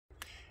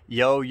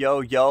Yo,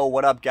 yo, yo,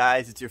 what up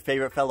guys? It's your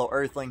favorite fellow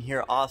Earthling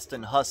here,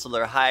 Austin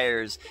Hustler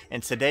Hires,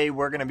 and today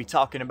we're going to be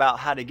talking about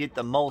how to get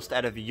the most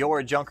out of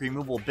your junk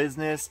removal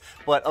business.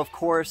 But of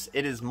course,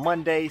 it is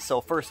Monday,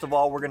 so first of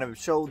all, we're going to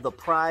show the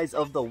prize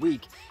of the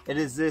week. It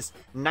is this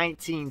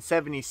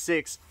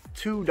 1976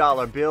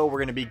 $2 bill we're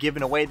going to be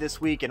giving away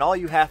this week, and all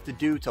you have to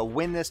do to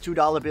win this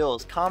 $2 bill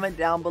is comment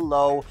down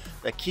below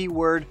the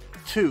keyword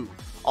 2.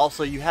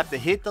 Also, you have to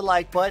hit the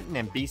like button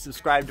and be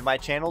subscribed to my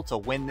channel to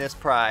win this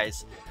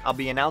prize. I'll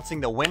be announcing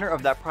the winner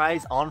of that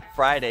prize on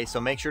Friday, so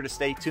make sure to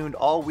stay tuned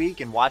all week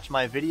and watch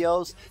my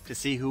videos to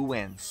see who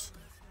wins.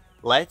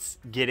 Let's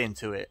get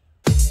into it.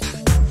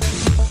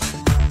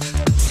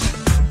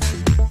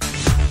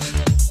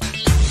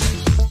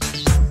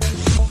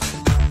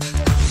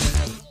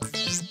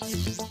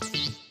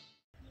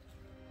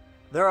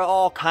 There are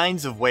all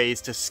kinds of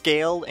ways to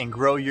scale and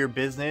grow your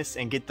business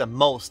and get the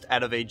most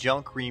out of a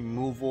junk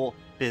removal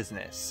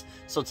business.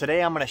 So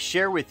today I'm going to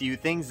share with you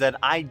things that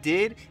I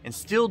did and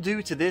still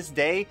do to this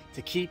day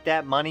to keep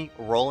that money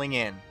rolling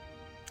in.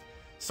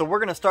 So we're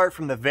going to start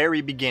from the very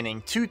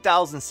beginning,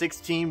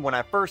 2016, when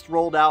I first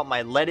rolled out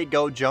my Let It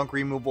Go junk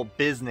removal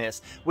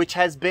business, which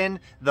has been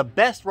the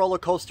best roller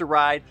coaster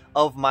ride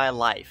of my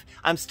life.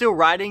 I'm still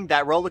riding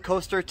that roller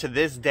coaster to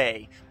this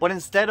day, but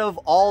instead of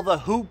all the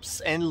hoops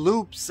and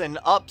loops and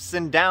ups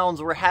and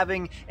downs, we're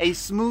having a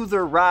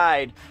smoother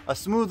ride, a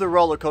smoother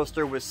roller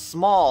coaster with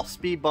small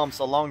speed bumps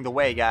along the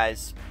way,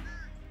 guys.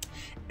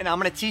 And I'm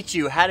going to teach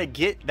you how to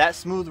get that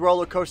smooth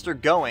roller coaster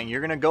going. You're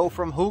going to go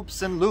from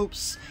hoops and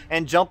loops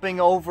and jumping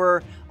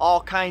over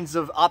all kinds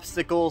of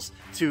obstacles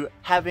to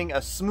having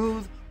a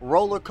smooth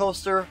roller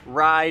coaster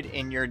ride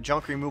in your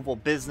junk removal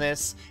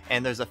business.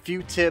 And there's a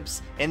few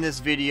tips in this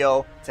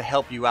video to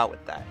help you out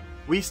with that.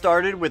 We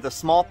started with a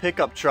small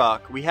pickup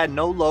truck. We had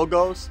no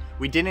logos.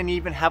 We didn't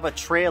even have a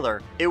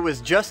trailer. It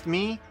was just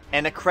me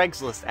and a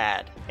Craigslist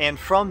ad. And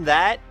from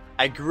that,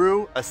 I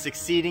grew a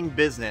succeeding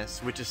business,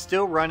 which is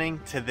still running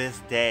to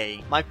this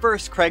day. My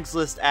first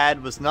Craigslist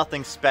ad was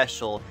nothing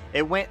special.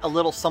 It went a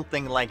little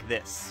something like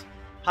this.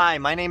 Hi,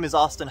 my name is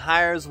Austin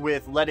Hires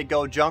with Let It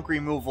Go Junk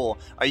Removal.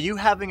 Are you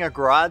having a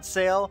garage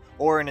sale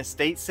or an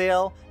estate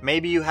sale?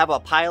 Maybe you have a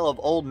pile of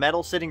old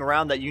metal sitting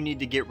around that you need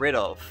to get rid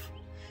of.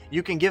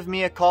 You can give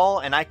me a call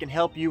and I can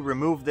help you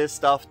remove this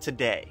stuff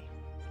today.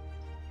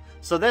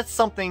 So that's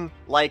something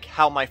like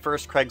how my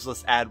first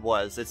Craigslist ad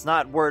was. It's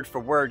not word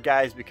for word,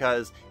 guys,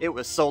 because it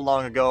was so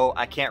long ago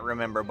I can't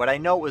remember, but I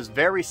know it was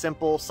very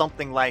simple,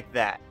 something like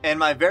that. And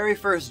my very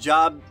first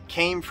job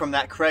came from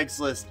that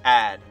Craigslist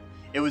ad.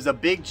 It was a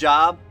big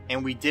job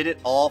and we did it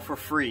all for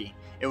free.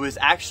 It was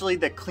actually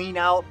the clean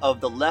out of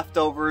the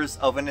leftovers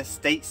of an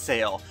estate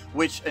sale,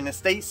 which an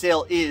estate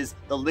sale is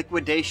the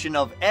liquidation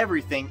of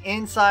everything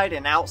inside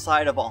and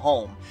outside of a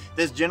home.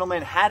 This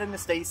gentleman had an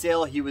estate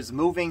sale. He was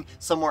moving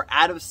somewhere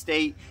out of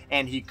state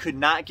and he could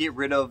not get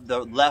rid of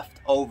the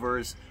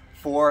leftovers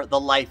for the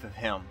life of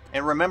him.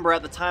 And remember,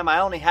 at the time I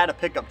only had a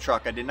pickup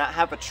truck. I did not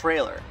have a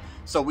trailer.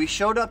 So we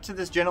showed up to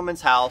this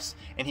gentleman's house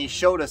and he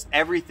showed us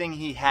everything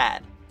he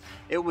had.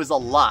 It was a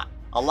lot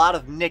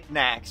of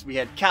knickknacks. We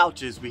had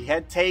couches, we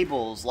had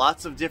tables,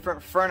 lots of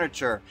different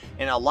furniture,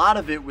 and a lot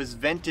of it was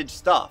vintage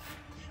stuff.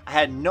 I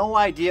had no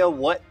idea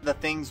what the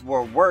things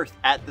were worth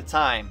at the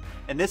time.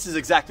 And this is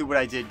exactly what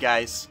I did,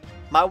 guys.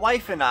 My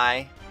wife and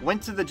I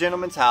went to the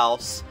gentleman's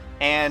house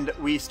and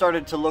we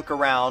started to look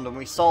around and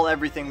we saw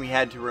everything we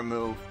had to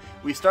remove.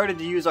 We started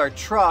to use our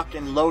truck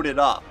and load it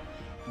up.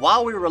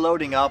 While we were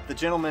loading up, the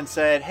gentleman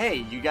said, "Hey,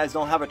 you guys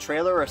don't have a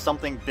trailer or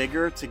something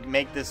bigger to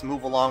make this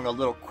move along a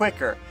little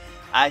quicker?"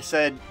 I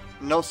said,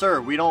 "No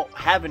sir, we don't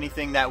have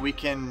anything that we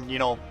can,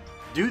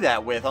 do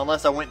that with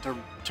unless I went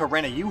to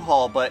rent a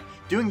U-Haul, but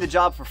doing the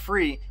job for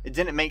free, it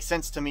didn't make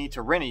sense to me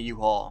to rent a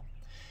U-Haul."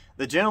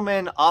 The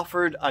gentleman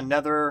offered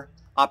another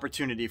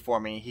opportunity for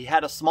me. He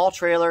had a small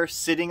trailer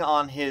sitting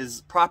on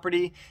his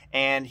property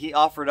and he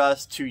offered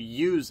us to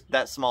use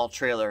that small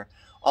trailer.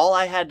 All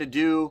I had to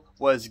do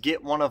was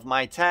get one of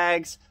my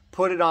tags,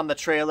 put it on the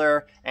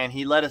trailer, and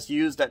he let us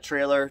use that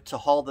trailer to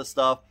haul the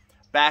stuff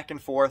back and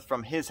forth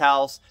from his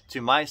house to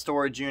my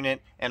storage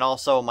unit and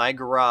also my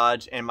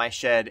garage and my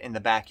shed in the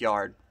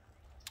backyard.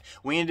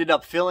 We ended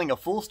up filling a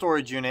full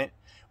storage unit.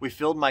 We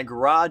filled my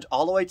garage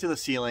all the way to the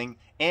ceiling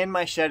and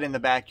my shed in the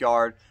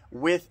backyard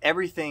with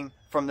everything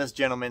from this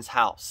gentleman's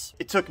house.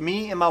 It took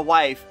me and my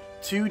wife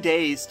 2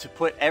 days to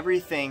put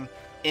everything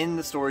in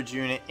the storage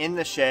unit, in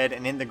the shed,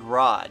 and in the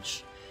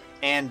garage.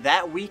 And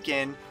that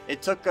weekend,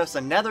 it took us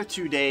another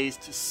 2 days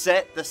to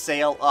set the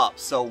sale up.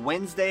 So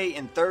Wednesday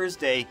and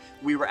Thursday,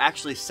 we were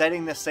actually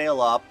setting the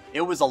sale up. It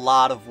was a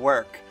lot of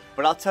work.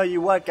 But I'll tell you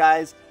what,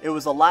 guys, it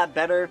was a lot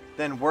better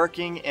than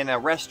working in a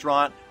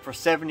restaurant for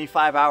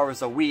 75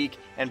 hours a week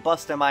and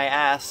busting my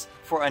ass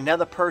for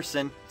another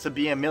person to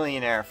be a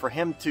millionaire, for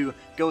him to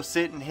go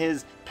sit in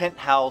his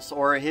penthouse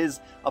or his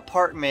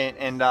apartment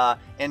and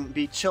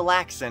be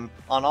chillaxing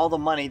on all the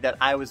money that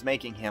I was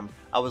making him.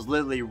 I was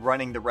literally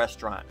running the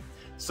restaurant.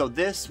 So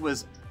this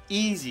was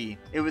easy.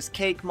 It was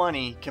cake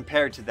money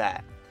compared to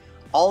that.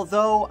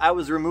 Although I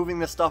was removing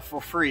this stuff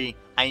for free,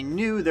 I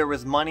knew there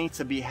was money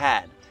to be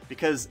had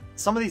because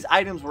some of these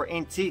items were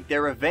antique, they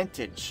were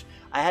vintage.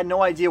 I had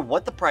no idea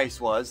what the price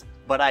was,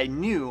 but I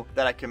knew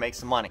that I could make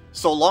some money.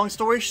 So long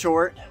story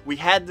short, we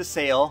had the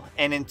sale,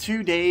 and in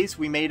 2 days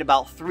we made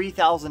about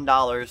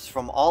 $3,000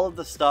 from all of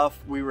the stuff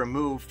we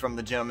removed from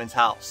the gentleman's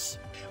house.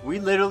 We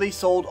literally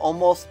sold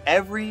almost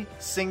every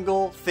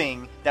single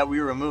thing that we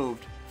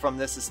removed from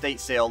this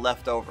estate sale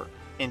left over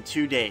in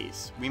 2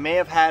 days. We may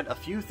have had a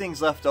few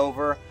things left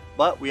over,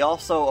 but we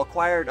also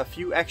acquired a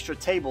few extra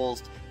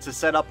tables to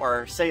set up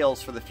our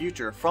sales for the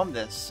future from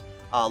this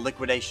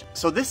liquidation.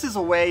 So this is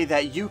a way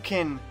that you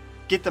can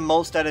get the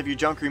most out of your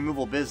junk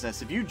removal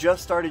business. If you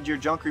just started your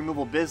junk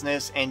removal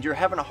business and you're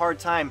having a hard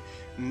time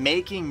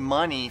making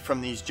money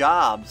from these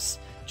jobs,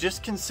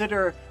 just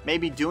consider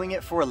maybe doing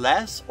it for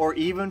less or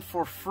even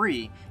for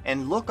free.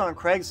 And look on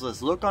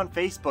Craigslist, look on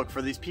Facebook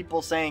for these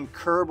people saying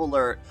curb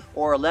alert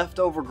or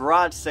leftover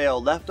garage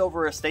sale,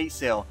 leftover estate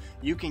sale.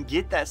 You can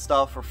get that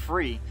stuff for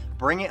free,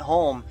 bring it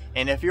home,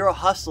 and if you're a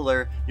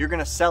hustler, you're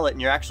gonna sell it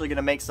and you're actually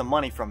gonna make some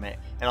money from it.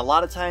 And a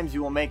lot of times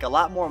you will make a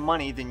lot more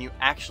money than you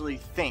actually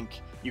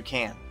think you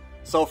can.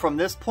 So from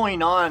this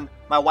point on,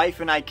 my wife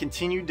and I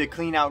continued to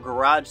clean out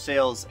garage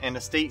sales and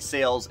estate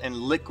sales and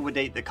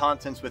liquidate the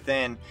contents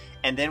within,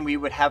 and then we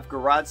would have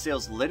garage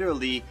sales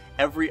literally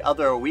every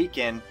other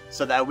weekend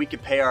so that we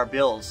could pay our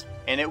bills.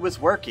 And it was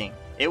working.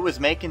 It was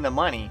making the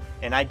money,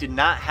 and I did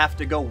not have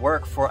to go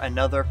work for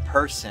another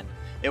person.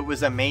 It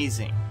was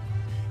amazing.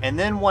 And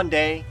then one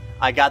day,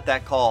 I got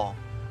that call.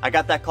 I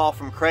got that call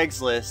from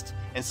Craigslist,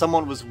 and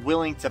someone was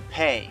willing to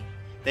pay.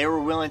 They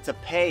were willing to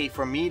pay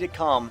for me to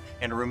come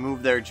and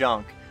remove their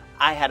junk.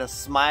 I had a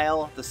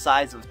smile the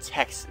size of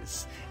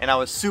Texas, and I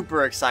was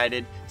super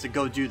excited to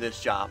go do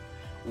this job.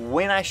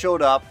 When I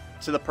showed up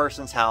to the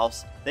person's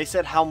house, they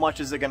said, "How much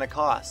is it gonna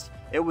cost?"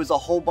 It was a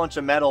whole bunch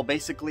of metal,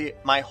 basically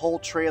my whole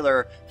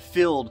trailer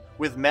filled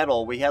with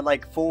metal. We had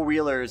like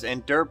four-wheelers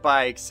and dirt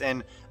bikes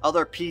and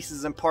other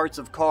pieces and parts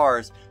of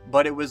cars,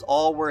 but it was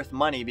all worth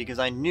money because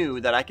I knew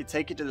that I could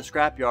take it to the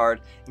scrapyard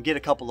and get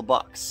a couple of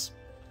bucks.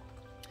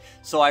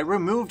 So I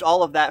removed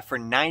all of that for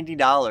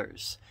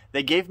 $90.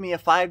 They gave me a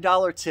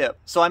 $5 tip,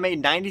 so I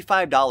made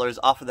 $95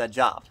 off of that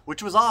job,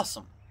 which was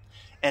awesome.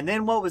 And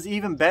then what was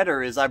even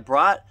better is I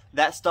brought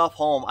that stuff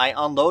home. I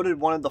unloaded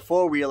one of the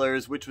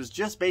four-wheelers, which was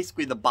just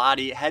basically the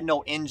body. It had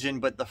no engine,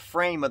 but the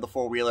frame of the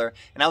four-wheeler,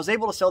 and I was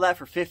able to sell that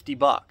for 50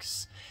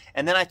 bucks.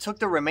 And then I took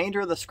the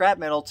remainder of the scrap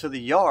metal to the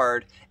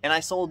yard, and I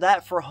sold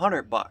that for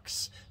 100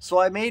 bucks. So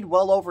I made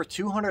well over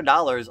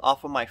 $200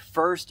 off of my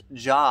first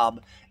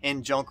job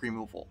in junk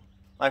removal.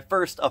 My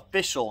first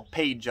official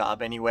paid job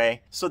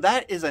anyway. So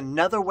that is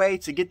another way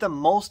to get the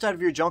most out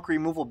of your junk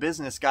removal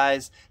business,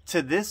 guys.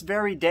 To this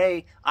very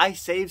day, I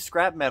save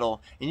scrap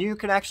metal, and you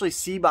can actually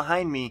see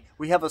behind me,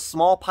 we have a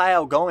small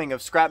pile going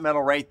of scrap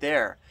metal right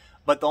there.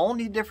 But the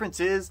only difference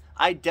is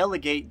I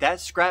delegate that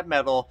scrap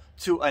metal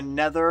to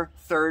another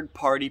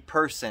third-party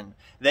person.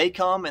 They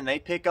come and they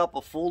pick up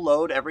a full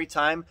load every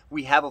time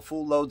we have a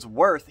full load's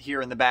worth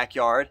here in the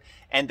backyard,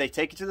 and they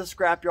take it to the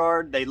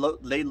scrapyard, they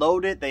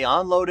load it, they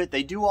unload it,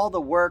 they do all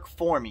the work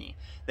for me.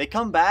 They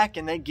come back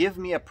and they give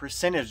me a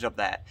percentage of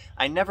that.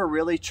 I never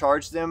really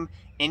charge them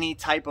any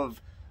type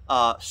of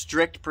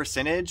strict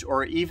percentage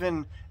or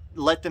even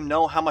let them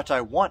know how much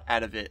I want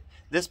out of it.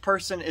 This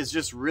person is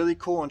just really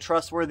cool and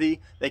trustworthy.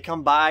 They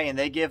come by and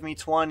they give me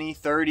 20,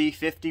 30,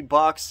 50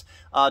 bucks,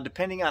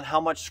 depending on how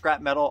much scrap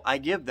metal I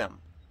give them.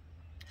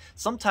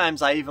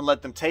 Sometimes I even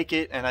let them take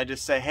it and I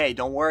just say, hey,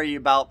 don't worry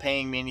about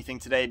paying me anything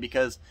today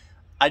because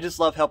I just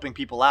love helping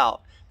people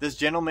out. This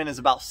gentleman is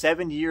about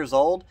 70 years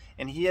old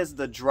and he has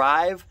the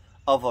drive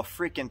of a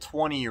freaking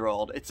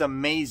 20-year-old. It's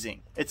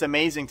amazing. It's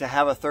amazing to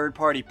have a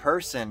third-party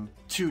person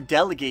to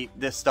delegate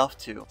this stuff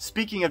to.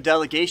 Speaking of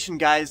delegation,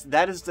 guys,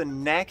 that is the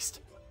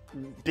next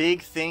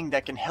big thing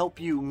that can help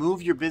you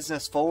move your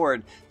business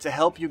forward, to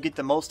help you get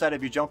the most out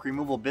of your junk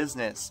removal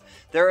business.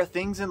 There are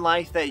things in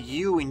life that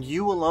you and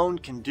you alone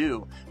can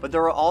do, but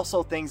there are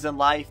also things in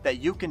life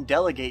that you can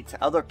delegate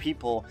to other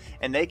people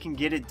and they can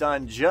get it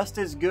done just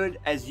as good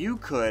as you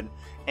could.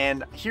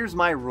 And here's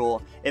my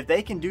rule: if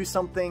they can do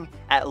something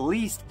at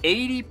least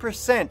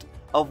 80%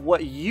 of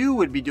what you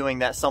would be doing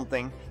that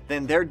something,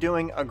 then they're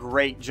doing a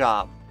great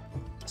job.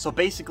 So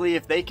basically,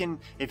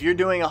 if you're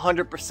doing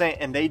 100%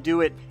 and they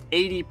do it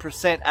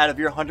 80% out of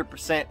your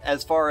 100%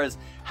 as far as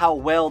how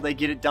well they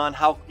get it done,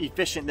 how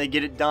efficient they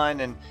get it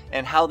done,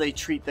 and how they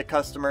treat the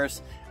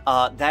customers,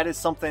 that is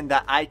something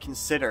that I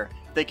consider.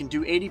 If they can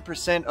do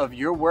 80% of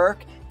your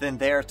work, then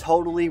they're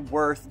totally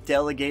worth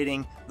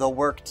delegating the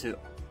work to.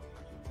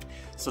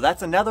 So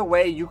that's another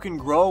way you can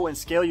grow and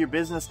scale your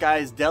business,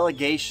 guys.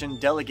 Delegation,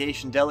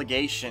 delegation,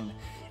 delegation.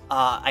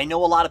 I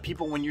know a lot of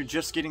people, when you're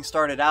just getting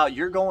started out,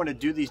 you're going to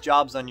do these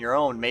jobs on your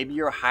own. Maybe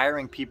you're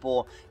hiring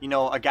people, you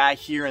know, a guy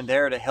here and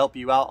there to help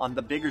you out on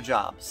the bigger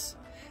jobs.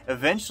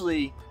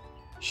 Eventually,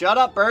 shut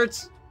up,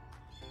 birds.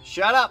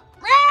 Shut up.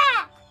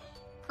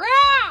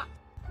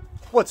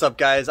 What's up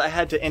guys, I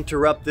had to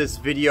interrupt this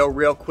video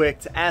real quick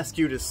to ask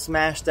you to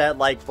smash that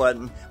like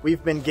button.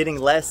 We've been getting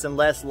less and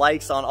less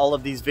likes on all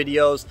of these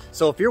videos,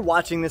 so if you're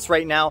watching this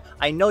right now,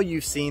 I know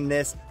you've seen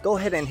this. Go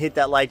ahead and hit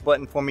that like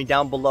button for me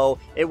down below.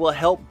 It will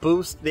help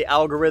boost the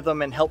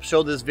algorithm and help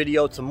show this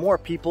video to more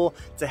people,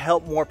 to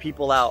help more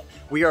people out.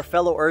 We are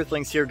fellow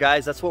Earthlings here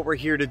guys, that's what we're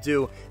here to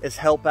do, is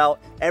help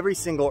out every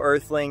single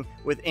Earthling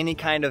with any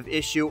kind of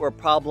issue or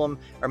problem,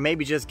 or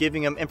maybe just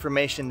giving them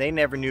information they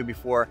never knew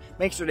before.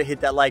 Make sure to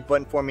hit that like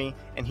button for me,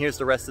 and here's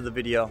the rest of the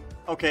video.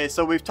 Okay,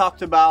 so we've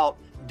talked about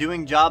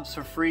doing jobs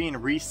for free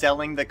and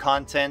reselling the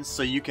content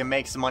so you can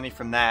make some money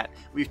from that.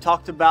 We've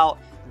talked about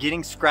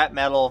getting scrap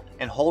metal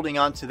and holding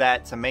on to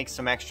that to make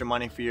some extra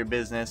money for your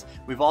business.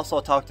 We've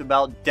also talked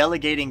about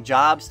delegating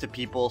jobs to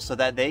people so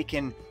that they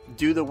can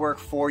do the work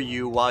for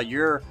you while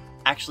you're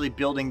actually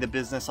building the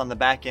business on the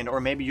back end,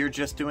 or maybe you're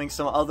just doing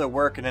some other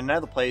work in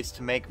another place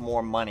to make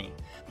more money.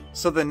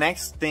 So the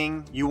next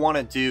thing you want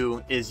to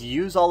do is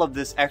use all of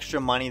this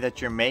extra money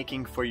that you're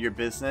making for your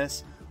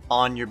business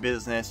on your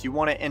business. You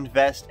want to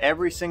invest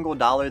every single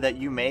dollar that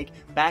you make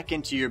back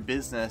into your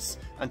business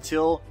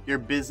until your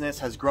business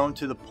has grown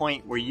to the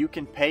point where you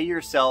can pay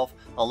yourself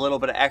a little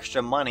bit of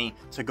extra money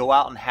to go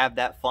out and have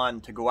that fun,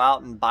 to go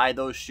out and buy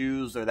those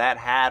shoes or that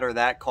hat or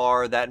that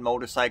car, that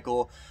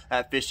motorcycle,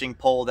 that fishing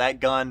pole, that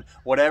gun,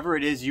 whatever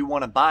it is you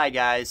want to buy,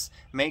 guys.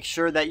 Make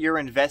sure that you're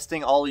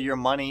investing all of your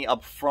money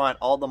up front,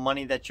 all the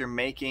money that you're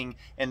making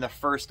in the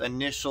first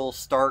initial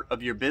start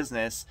of your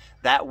business.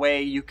 That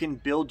way you can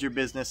build your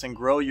business and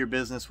grow your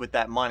business with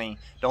that money.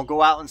 Don't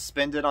go out and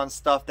spend it on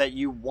stuff that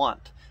you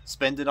want.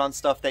 Spend it on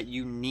stuff that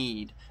you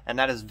need. And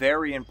that is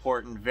very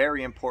important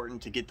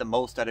to get the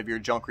most out of your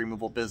junk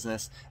removal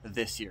business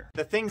this year.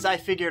 The things I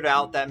figured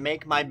out that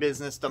make my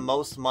business the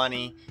most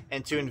money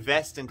and to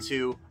invest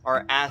into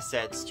are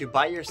assets. To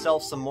buy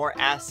yourself some more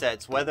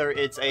assets, whether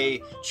it's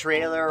a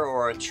trailer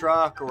or a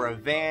truck or a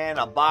van,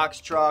 a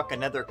box truck,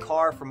 another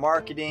car for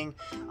marketing,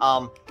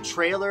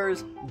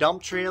 trailers,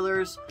 dump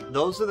trailers.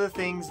 Those are the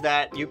things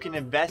that you can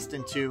invest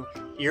into.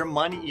 Your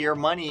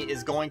money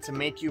is going to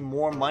make you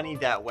more money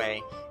that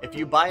way. If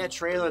you buy a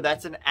trailer,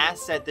 that's an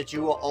asset that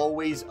you will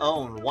always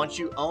own. Once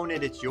you own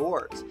it, it's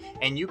yours.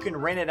 And you can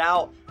rent it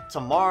out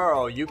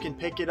tomorrow, you can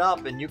pick it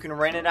up and you can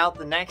rent it out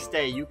the next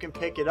day. You can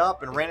pick it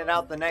up and rent it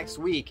out the next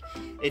week.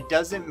 It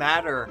doesn't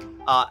matter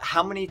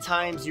how many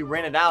times you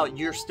rent it out,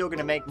 you're still going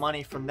to make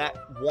money from that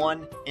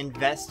one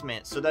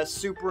investment. So that's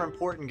super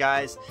important,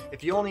 guys.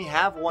 If you only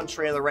have one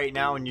trailer right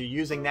now and you're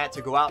using that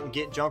to go out and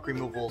get junk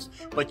removals,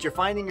 but you're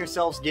finding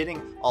yourselves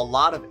getting a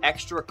lot of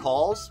extra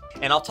calls,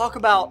 and I'll talk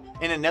about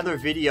in another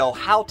video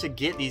how to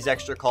get these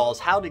extra calls,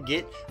 how to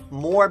get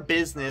more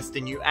business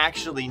than you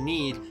actually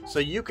need so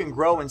you can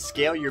grow and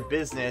scale your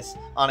business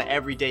on an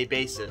everyday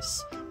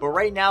basis. But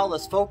right now,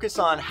 let's focus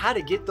on how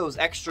to get those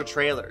extra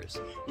trailers.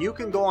 You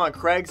can go on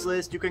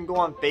Craigslist, you can go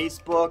on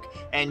Facebook,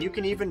 and you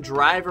can even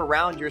drive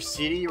around your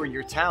city or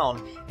your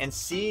town and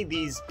see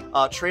these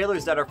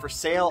trailers that are for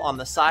sale on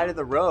the side of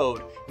the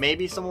road.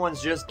 Maybe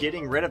someone's just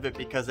getting rid of it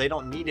because they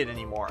don't need it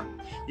anymore.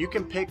 You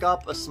can pick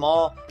up a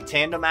small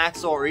tandem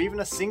axle or even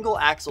a single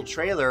axle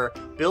trailer,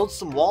 build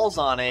some walls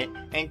on it,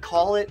 and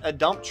call it a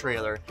dump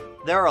trailer.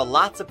 There are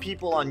lots of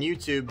people on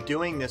YouTube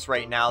doing this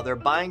right now. They're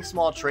buying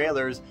small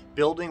trailers,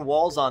 building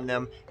walls on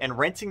them, and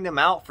renting them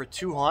out for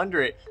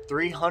 $200,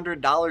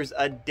 $300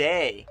 a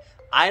day.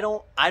 I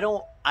don't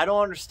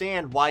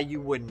understand why you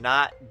would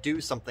not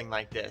do something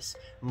like this.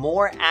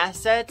 More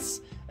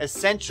assets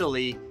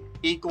essentially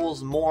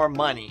equals more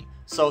money.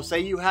 So say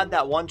you had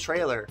that one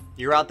trailer,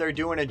 you're out there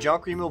doing a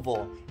junk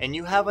removal, and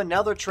you have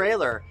another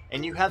trailer,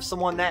 and you have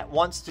someone that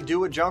wants to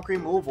do a junk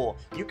removal.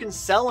 You can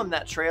sell them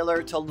that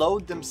trailer to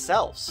load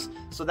themselves.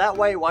 So that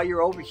way, while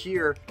you're over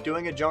here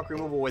doing a junk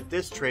removal with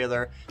this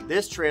trailer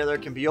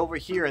can be over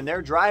here in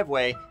their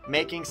driveway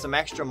making some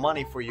extra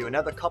money for you,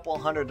 another couple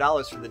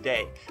 $100 for the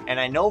day. And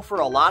I know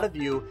for a lot of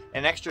you,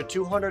 an extra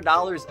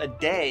 $200 a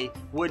day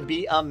would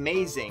be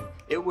amazing.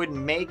 It would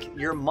make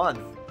your month,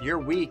 your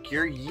week,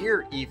 your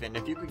year even,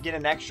 if you could get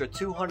an extra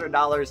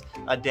 $200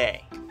 a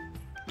day.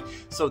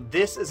 So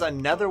this is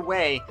another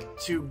way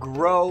to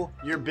grow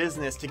your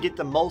business, to get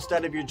the most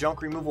out of your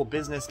junk removal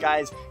business,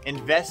 guys.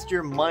 Invest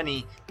your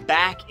money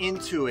back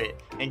into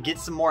it and get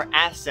some more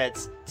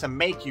assets to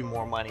make you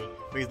more money.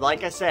 Because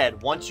like I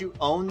said, once you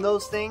own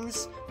those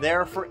things,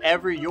 they're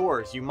forever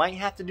yours. You might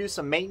have to do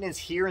some maintenance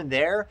here and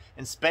there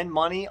and spend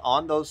money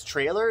on those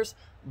trailers,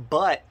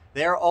 but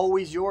they're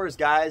always yours,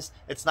 guys.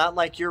 It's not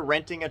like you're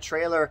renting a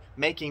trailer,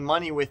 making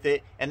money with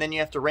it, and then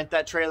you have to rent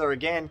that trailer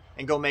again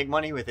and go make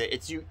money with it.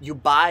 It's you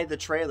buy the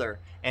trailer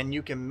and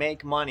you can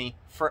make money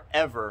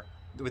forever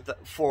with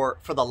for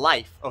the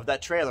life of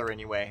that trailer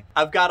anyway.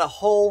 I've got a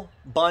whole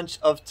bunch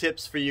of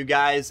tips for you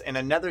guys, and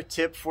another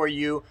tip for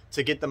you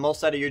to get the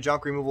most out of your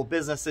junk removal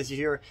business this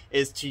year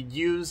is to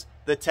use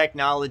the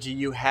technology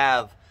you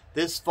have.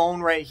 this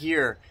phone right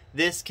here,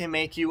 this can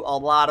make you a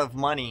lot of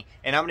money.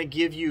 And I'm going to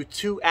give you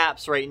 2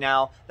 apps right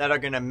now that are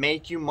going to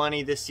make you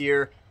money this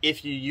year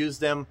if you use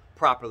them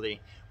properly.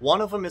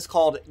 One of them is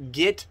called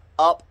Get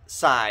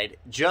Upside.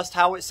 Just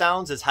how it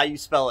sounds is how you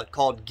spell it,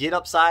 called Get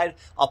Upside.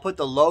 I'll put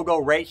the logo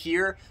right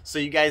here so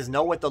you guys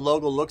know what the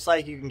logo looks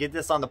like. You can get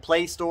this on the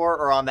Play Store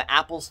or on the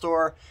Apple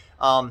Store.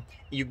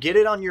 You get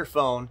it on your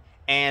phone,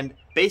 and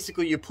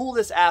basically you pull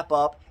this app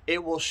up.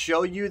 It will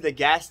show you the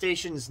gas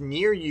stations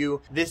near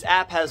you. This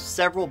app has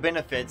several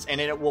benefits,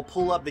 and it will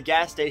pull up the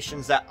gas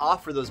stations that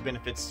offer those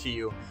benefits to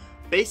you.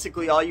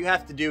 Basically, all you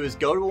have to do is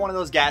go to one of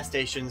those gas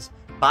stations,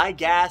 buy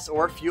gas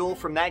or fuel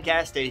from that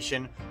gas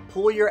station,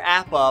 pull your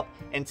app up,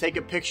 and take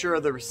a picture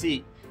of the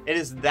receipt. It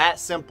is that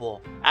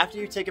simple. After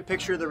you take a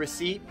picture of the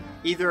receipt,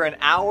 either an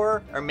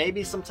hour or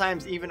maybe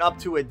sometimes even up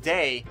to a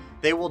day,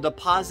 they will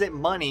deposit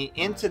money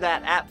into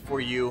that app for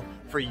you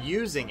for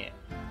using it.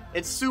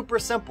 It's super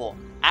simple.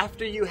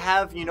 After you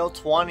have,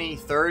 $20,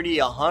 $30,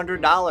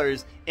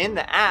 $100 in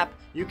the app,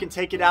 you can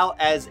take it out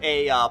as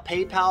a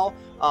PayPal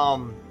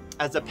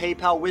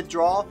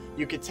withdrawal.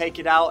 You could take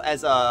it out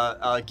as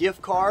a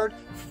gift card.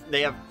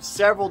 They have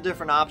several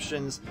different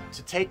options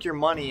to take your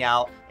money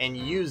out and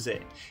use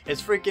it.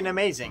 It's freaking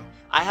amazing.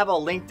 I have a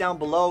link down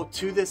below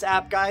to this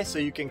app, guys, so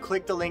you can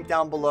click the link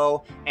down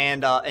below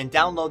and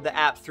download the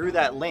app through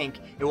that link.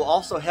 It will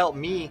also help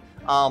me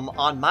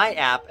on my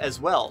app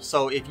as well.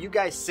 So if you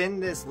guys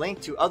send this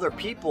link to other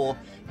people,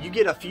 you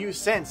get a few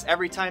cents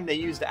every time they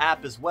use the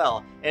app as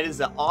well. It is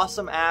an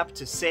awesome app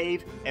to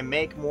save and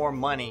make more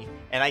money.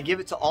 And I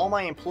give it to all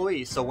my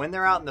employees, so when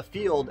they're out in the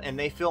field and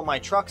they fill my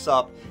trucks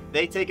up,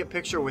 they take a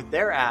picture with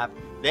their app,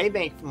 they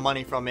make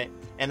money from it,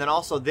 and then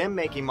also them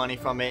making money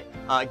from it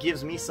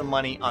gives me some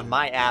money on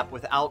my app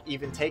without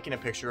even taking a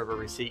picture of a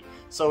receipt.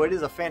 So it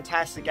is a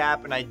fantastic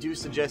app, and I do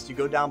suggest you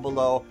go down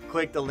below,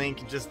 click the link,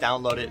 and just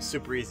download it. It's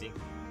super easy.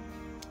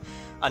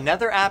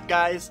 Another app,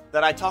 guys,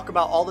 that I talk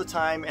about all the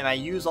time and I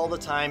use all the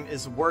time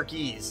is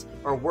WorkEase,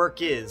 or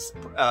WorkIz,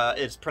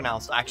 it's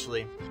pronounced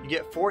actually. You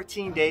get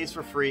 14 days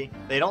for free.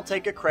 They don't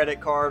take a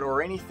credit card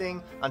or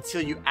anything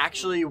until you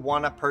actually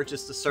want to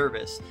purchase the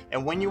service.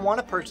 And when you want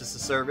to purchase the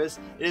service,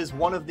 it is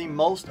one of the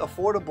most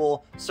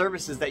affordable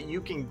services that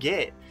you can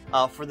get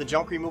for the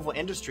junk removal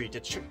industry.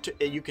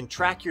 You can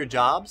track your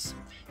jobs,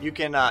 you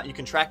can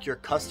track your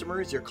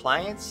customers, your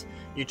clients,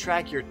 you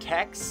track your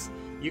texts.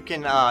 You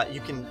can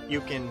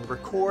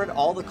record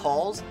all the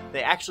calls.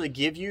 They actually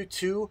give you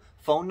 2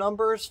 phone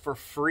numbers for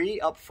free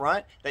up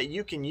front that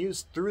you can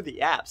use through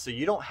the app, so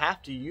you don't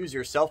have to use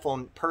your cell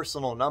phone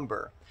personal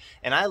number.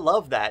 And I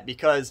love that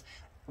because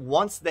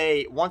once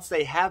they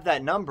have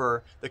that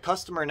number, the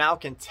customer now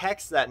can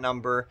text that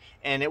number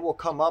and it will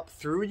come up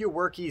through your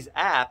WorkEase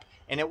app,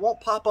 and it won't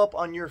pop up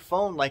on your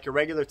phone like a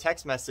regular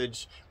text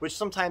message, which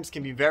sometimes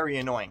can be very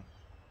annoying.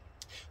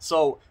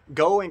 So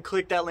go and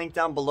click that link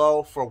down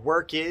below for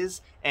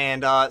WorkIz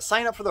and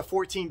sign up for the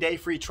 14-day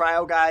free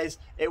trial, guys.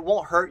 It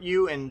won't hurt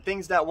you, and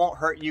things that won't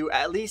hurt you,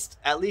 at least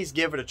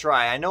give it a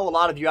try. I know a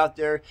lot of you out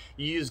there,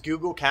 you use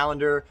Google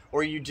Calendar,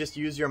 or you just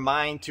use your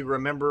mind to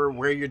remember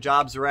where your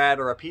jobs are at,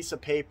 or a piece of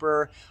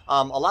paper.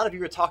 A lot of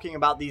you are talking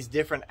about these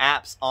different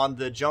apps on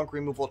the Junk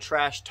Removal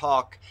Trash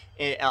Talk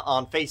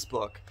on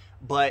Facebook,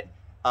 but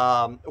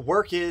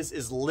WorkIz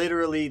is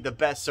literally the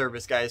best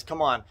service, guys.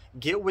 Come on,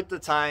 get with the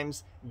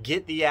times,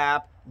 get the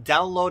app,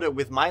 download it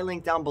with my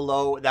link down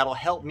below. That'll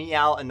help me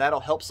out, and that'll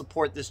help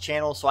support this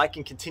channel so I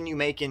can continue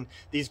making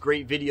these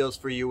great videos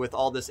for you with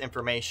all this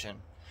information.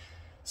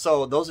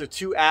 So those are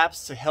 2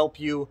 apps to help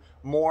you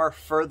more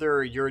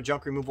further your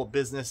junk removal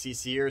business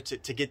this year,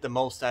 to get the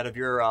most out of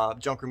your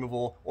junk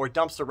removal or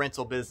dumpster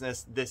rental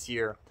business this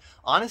year.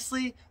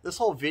 Honestly, this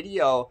whole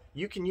video,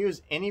 you can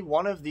use any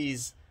one of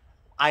these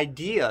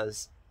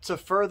ideas to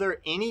further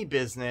any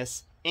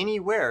business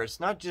anywhere. It's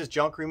not just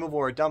junk removal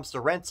or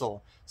dumpster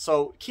rental.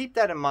 So keep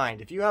that in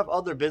mind. If you have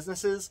other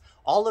businesses,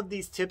 all of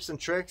these tips and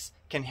tricks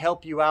can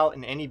help you out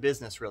in any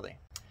business, really.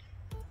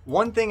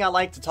 One thing I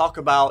like to talk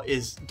about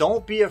is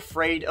don't be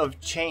afraid of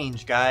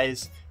change,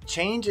 guys.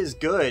 Change is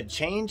good.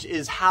 Change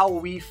is how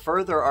we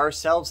further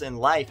ourselves in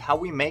life, how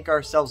we make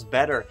ourselves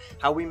better,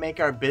 how we make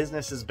our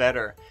businesses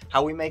better,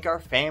 how we make our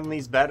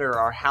families better,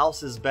 our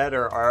houses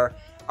better, our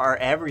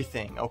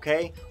everything,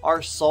 okay?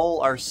 Our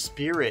soul, our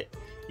spirit.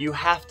 You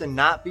have to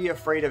not be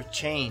afraid of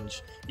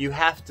change. You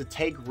have to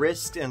take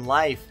risks in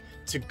life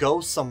to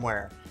go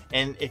somewhere.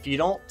 And if you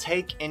don't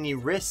take any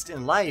risks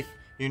in life,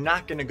 you're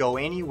not going to go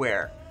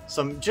anywhere.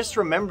 So just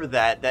remember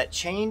that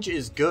change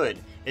is good.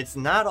 It's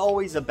not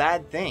always a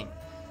bad thing.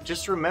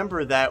 Just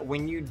remember that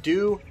when you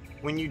do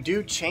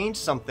change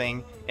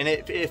something, and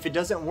if it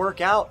doesn't work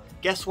out,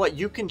 guess what?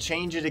 You can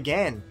change it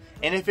again.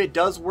 And if it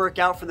does work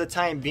out for the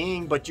time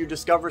being, but you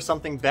discover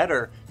something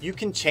better, you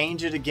can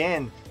change it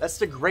again. That's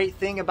the great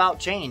thing about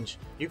change.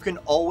 You can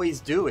always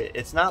do it.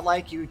 It's not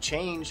like you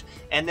change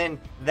and then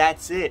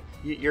that's it.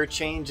 Your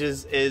change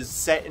is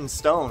set in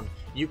stone.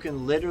 You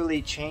can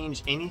literally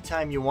change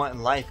anytime you want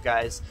in life,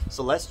 guys.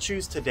 So let's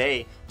choose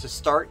today to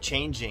start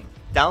changing.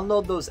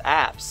 Download those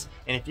apps.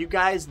 And if you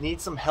guys need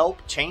some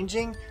help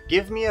changing,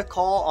 give me a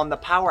call on the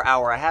Power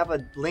Hour. I have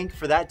a link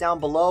for that down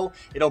below.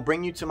 It'll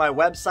bring you to my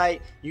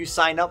website. You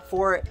sign up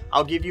for it.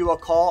 I'll give you a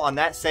call on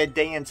that said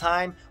day and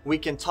time. We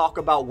can talk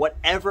about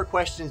whatever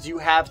questions you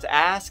have to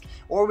ask,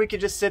 or we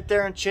could just sit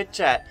there and chit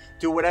chat.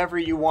 Do whatever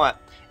you want.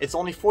 It's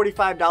only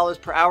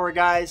 $45 per hour,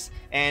 guys,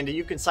 and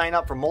you can sign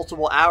up for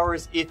multiple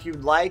hours if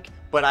you'd like,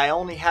 but I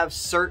only have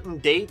certain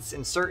dates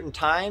and certain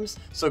times,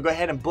 so go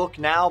ahead and book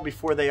now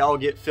before they all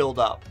get filled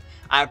up.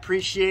 I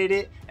appreciate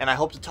it, and I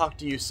hope to talk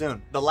to you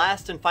soon. The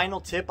last and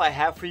final tip I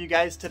have for you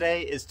guys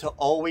today is to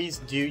always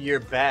do your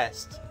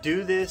best.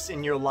 Do this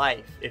in your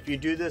life. If you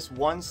do this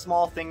one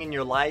small thing in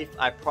your life,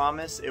 I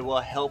promise it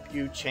will help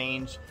you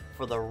change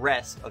for the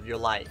rest of your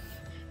life.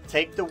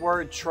 Take the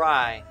word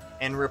try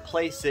and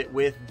replace it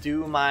with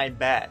do my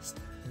best.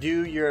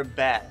 Do your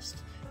best.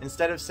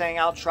 Instead of saying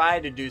I'll try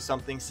to do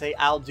something, say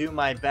I'll do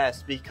my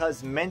best,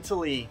 because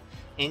mentally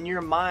in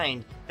your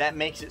mind that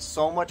makes it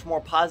so much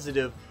more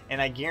positive,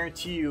 and I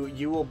guarantee you,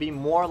 you will be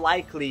more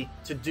likely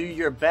to do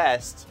your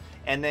best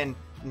and then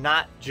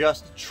not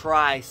just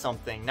try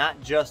something,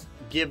 not just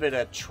give it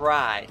a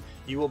try.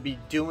 You will be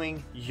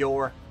doing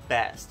your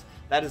best.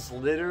 That is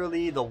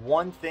literally the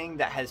one thing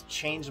that has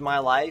changed my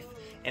life.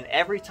 And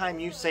every time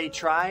you say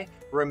try,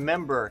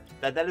 remember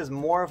that that is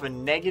more of a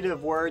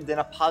negative word than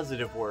a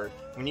positive word.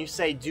 When you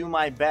say do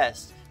my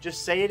best,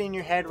 just say it in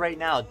your head right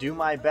now, do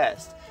my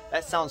best.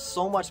 That sounds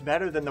so much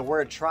better than the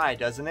word try,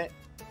 doesn't it?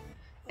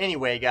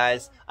 Anyway,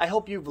 guys, I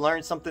hope you've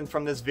learned something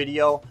from this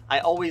video. I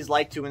always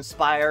like to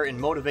inspire and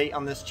motivate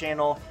on this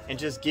channel and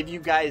just give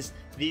you guys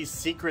these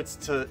secrets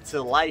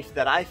to life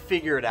that I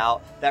figured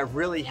out that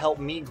really help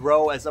me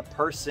grow as a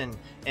person,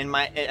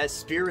 as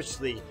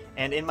spiritually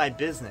and in my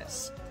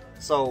business.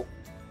 So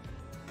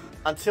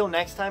until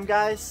next time,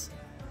 guys,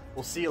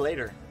 we'll see you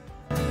later.